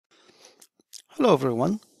Hello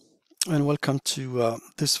everyone, and welcome to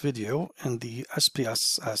this video in the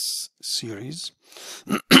SPSS series.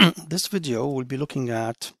 This video will be looking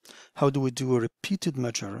at how do we do a repeated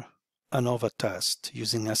measure ANOVA test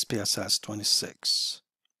using SPSS 26.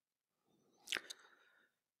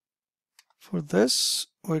 For this,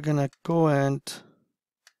 we're going to go and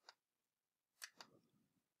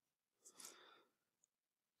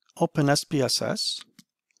open SPSS.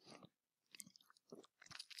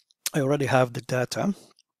 I already have the data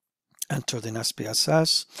entered in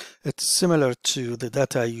SPSS. It's similar to the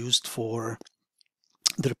data I used for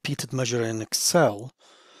the repeated measure in Excel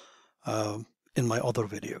in my other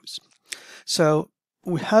videos. So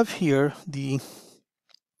we have here the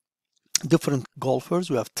different golfers.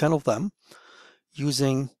 We have 10 of them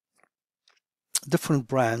using different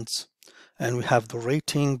brands, and we have the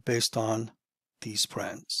rating based on these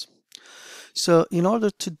brands. So in order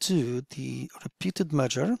to do the repeated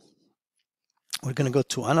measure, we're going to go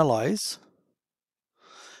to Analyze,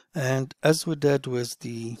 and as we did with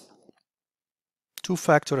the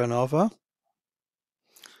two-factor ANOVA,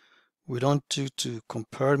 we don't do to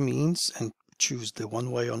compare means and choose the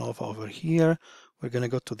one-way ANOVA over here. We're going to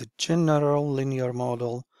go to the general linear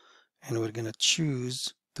model, and we're going to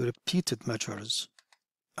choose the repeated measures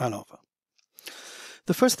ANOVA.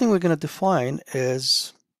 The first thing we're going to define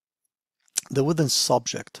is the within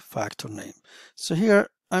subject factor name. So here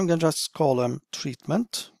I'm going to just call them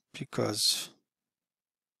treatment because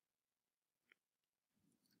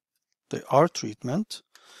they are treatment,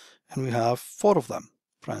 and we have 4 of them,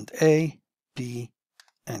 brand A, B,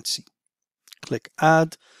 and C. Click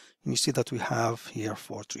add, and you see that we have here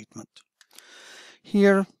 4 treatment.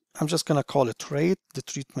 Here I'm just going to call it rate, the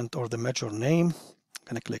treatment or the measure name. I'm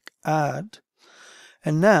going to click add,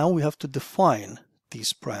 and now we have to define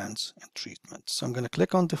these brands and treatments. So I'm going to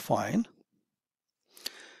click on define,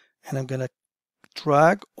 and I'm going to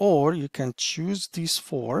drag, or you can choose these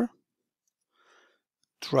 4,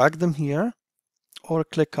 drag them here, or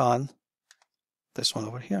click on this one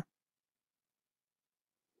over here.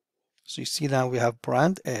 So you see now we have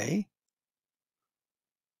brand A,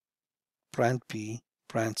 brand B,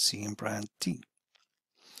 brand C, and brand D.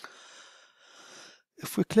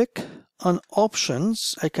 If we click on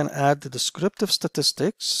options, I can add the descriptive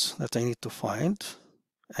statistics that I need to find,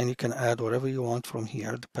 and you can add whatever you want from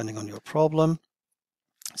here depending on your problem.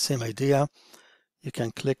 Same idea. You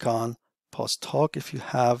can click on post hoc if you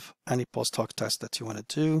have any post hoc test that you want to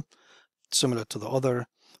do, similar to the other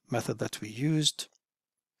method that we used.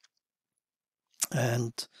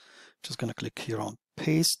 And just going to click here on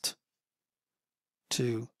paste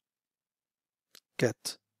to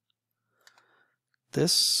get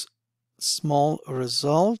this small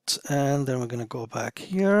result, and then we're going to go back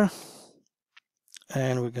here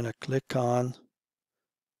and we're going to click on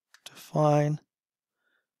define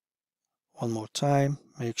one more time.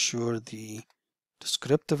 Make sure the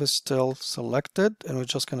descriptive is still selected, and we're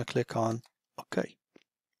just going to click on OK.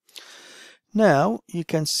 Now you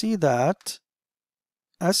can see that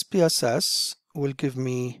SPSS will give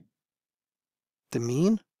me the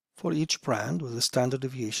mean for each brand with the standard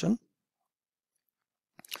deviation.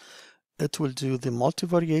 It will do the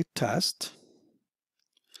multivariate test,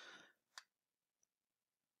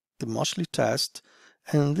 the Mosley test,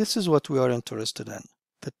 and this is what we are interested in,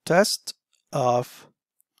 the test of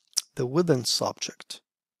the within subject.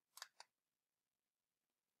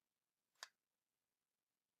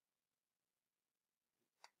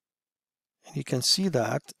 And you can see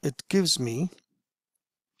that it gives me,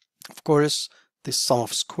 of course, the sum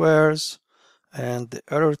of squares and the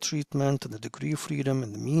error treatment and the degree of freedom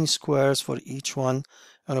and the mean squares for each one.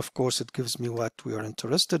 And of course, it gives me what we are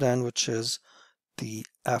interested in, which is the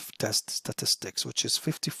F-test statistics, which is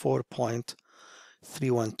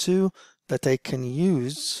 54.312, that I can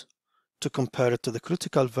use to compare it to the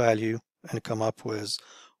critical value and come up with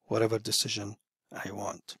whatever decision I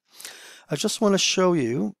want. I just want to show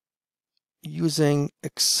you using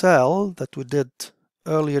Excel that we did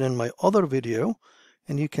earlier in my other video,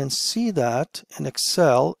 and you can see that in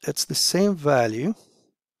Excel it's the same value,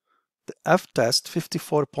 the F-test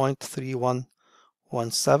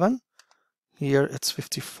 54.3117. Here it's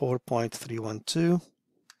 54.312,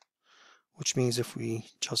 which means if we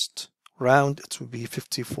just round, it would be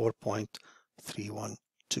 54.312.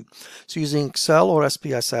 So using Excel or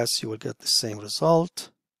SPSS, you will get the same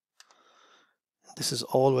result. This is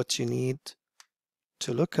all what you need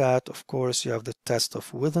to look at. Of course, you have the test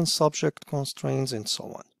of within subject constraints and so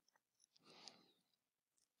on.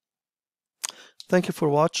 Thank you for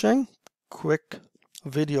watching. Quick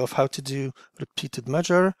video of how to do repeated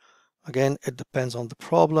measure. Again, it depends on the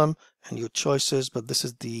problem and your choices, but this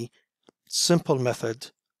is the simple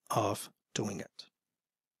method of doing it.